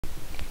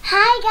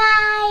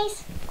Hi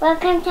guys!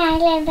 Welcome to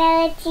Isla and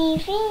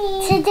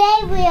BellaTV.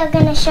 Today we are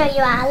going to show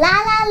you our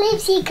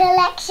LaLaLoopsy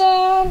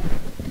collection.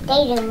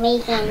 They don't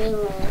make it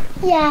anymore.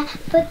 Yeah,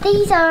 but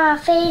these are our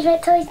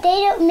favourite toys. They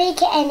don't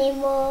make it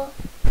anymore.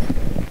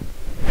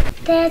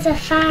 There's a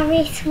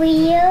Ferris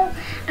wheel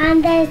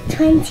and there's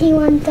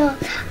 21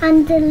 dogs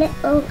and a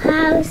little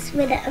house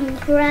with an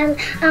umbrella,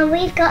 and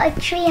we've got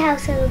a tree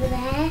house over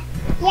there.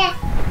 Yeah,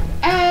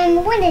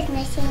 one is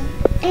missing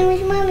and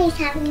with Mummy's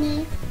having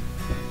it.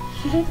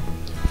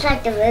 It's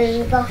like the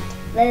robot,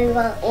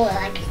 or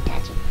like a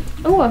statue.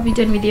 Oh, what have you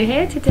done with your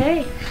hair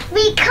today?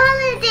 We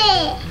coloured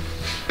it!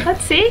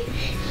 Let's see.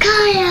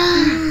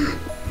 Colour!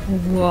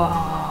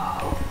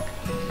 Wow.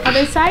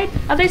 Other side,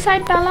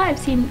 Bella, I've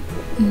seen.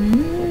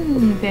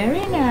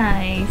 Very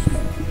nice.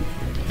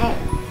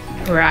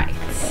 Right.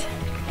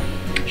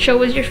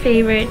 Show us your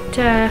favourite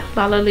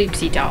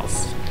LaLaLoopsy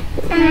dolls.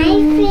 My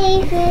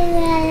favourite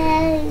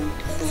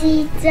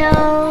LaLaLoopsy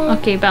doll.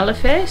 Okay, Bella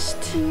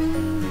first.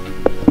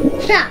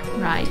 No.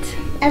 Right.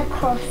 Of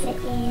course it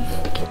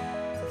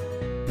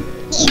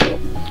is.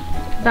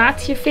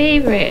 That's your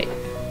favourite.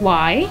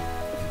 Why?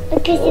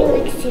 Because it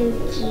looks so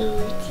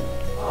cute.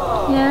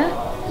 Yeah?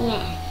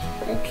 Yeah,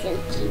 it looks so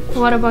cute.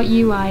 What about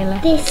you, Isla?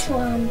 This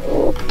one.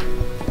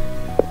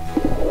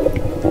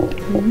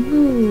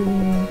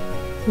 Ooh.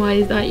 Why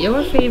is that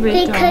your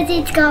favourite Because doll?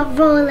 it's got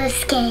roller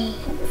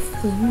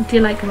skates. Ooh, do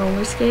you like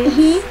roller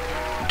skates?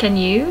 Can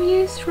you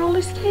use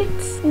roller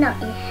skates? Not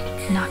yet.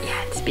 Not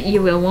yet, but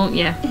you will, won't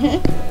you? Okay.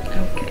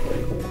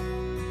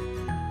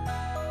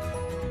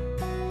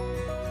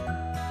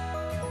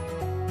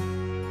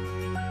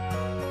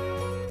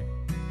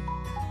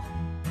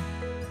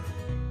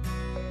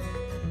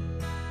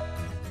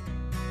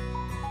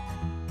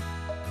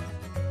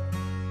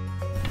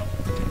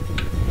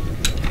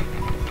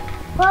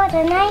 What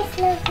a nice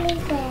lovely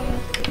day.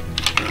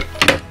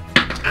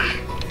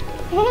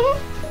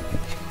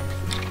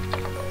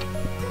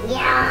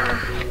 Yeah.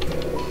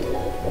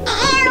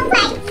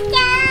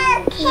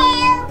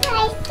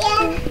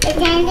 The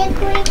tender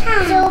queen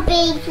so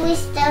big was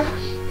stuck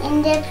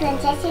in the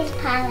princess's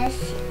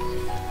palace.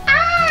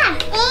 Ah!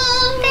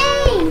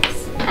 Thanks!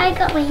 I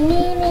got my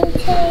name in too.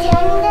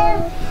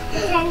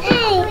 The tender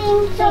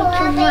queen so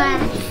big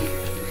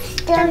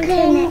stuck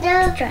in the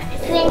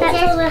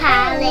princess's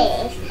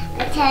palace.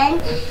 The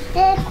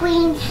tender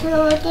queen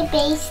saw the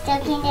base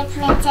stuck in the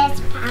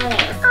princess's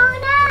palace. Oh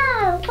no!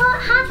 What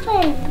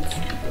happened?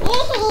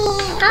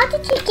 How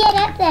did you get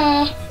up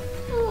there?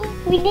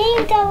 We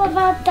named all of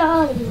our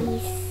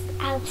dollies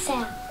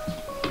ourselves.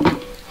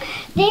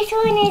 This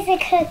one is a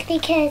cook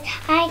because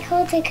I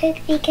called her cook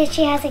because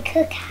she has a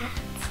cook hat.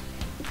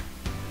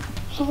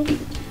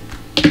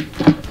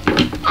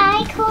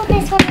 I called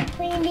this one a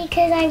queen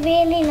because I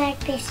really like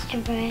this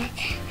dress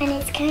and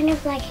it's kind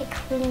of like a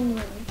queen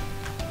one,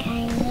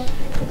 kind of.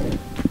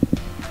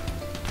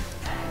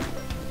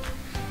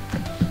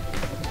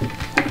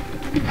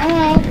 And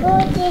I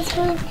called this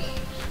one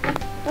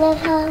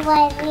Love Her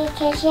White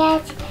because she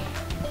has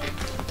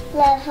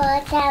Love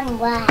Heart and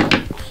White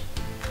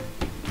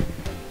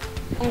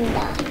and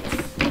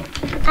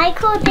dots. I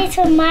called this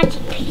one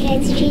Magic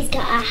because she's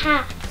got a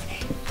hat.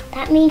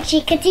 That means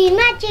she could do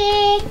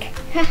magic.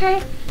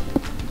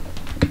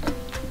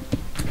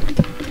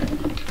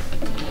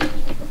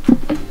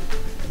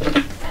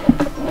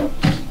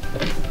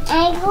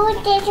 I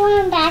called this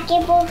one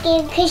Basketball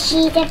Game because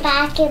she's a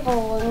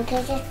basketball one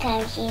because this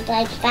time she's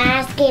like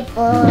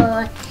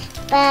basketball.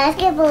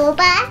 Basketball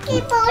time.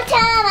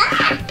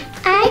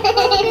 I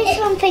call this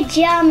one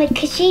Pajama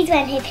because she's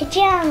wearing her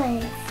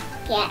pajamas.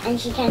 Yeah, and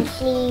she can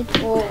sleep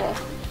more.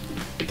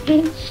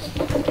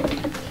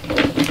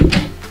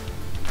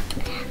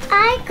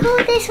 I call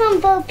this one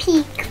Bo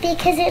Peep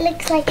because it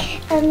looks like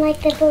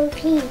the Bo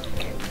Peep.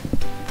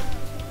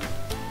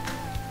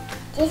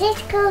 This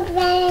is called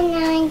Red and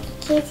Orange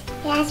because it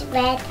has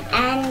red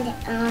and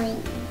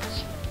orange.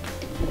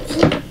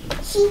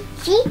 See?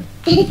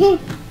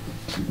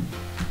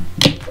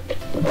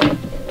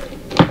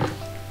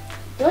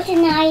 What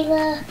an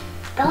Isla.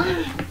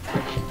 Gone.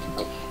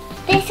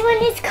 This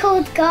one is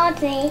called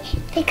Gardening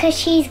because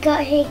she's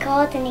got her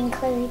gardening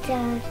clothes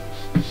on.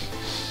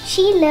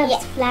 She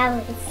loves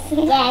flowers.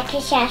 Yeah,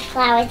 because she has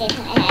flowers in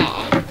her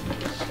hair.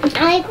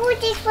 I call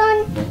this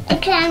one a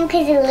clown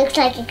because it looks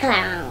like a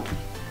clown.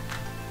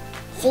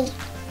 See?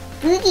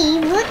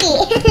 Boogie.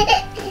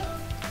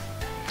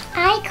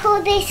 I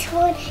call this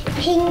one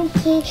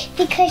Pinky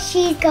because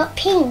she's got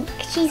pink.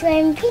 She's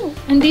wearing pink.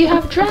 And do you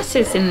have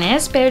dresses in there?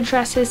 Spare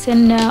dresses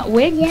and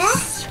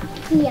wigs?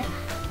 Yeah.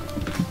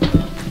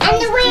 And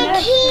the wig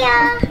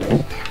here.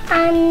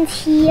 And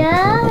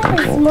here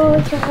is more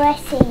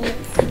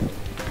dresses.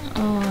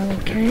 Oh,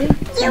 okay.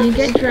 So you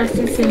get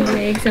dresses and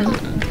wigs and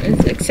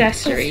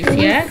accessories,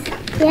 yeah?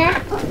 Yeah.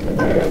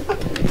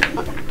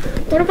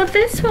 What about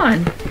this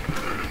one?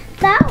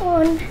 That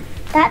one.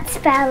 That's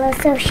Bella,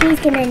 so she's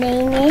gonna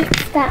name it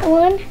that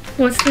one.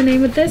 What's the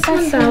name of this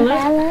one,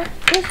 Bella?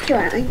 This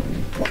one.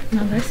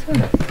 No, this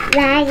one.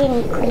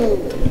 Lion Queen.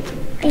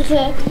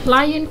 Okay.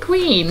 Lion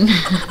Queen.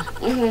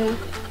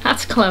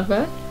 That's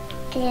clever.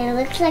 It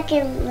looks like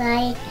a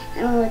light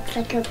and it looks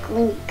like a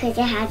queen because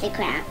it has a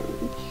crown.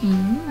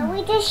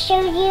 We just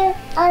showed you a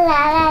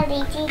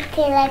LaLaLoopsy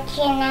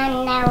collection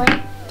and now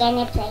we're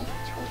gonna play.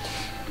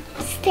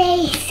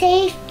 Stay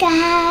safe,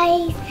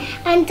 guys,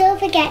 and don't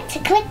forget to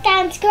click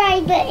that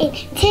subscribe button,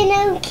 turn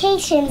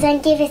notifications,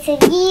 and give us a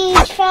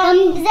huge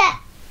thumbs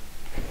up.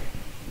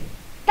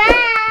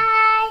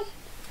 Bye.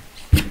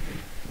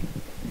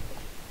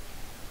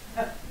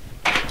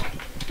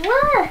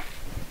 Whoa.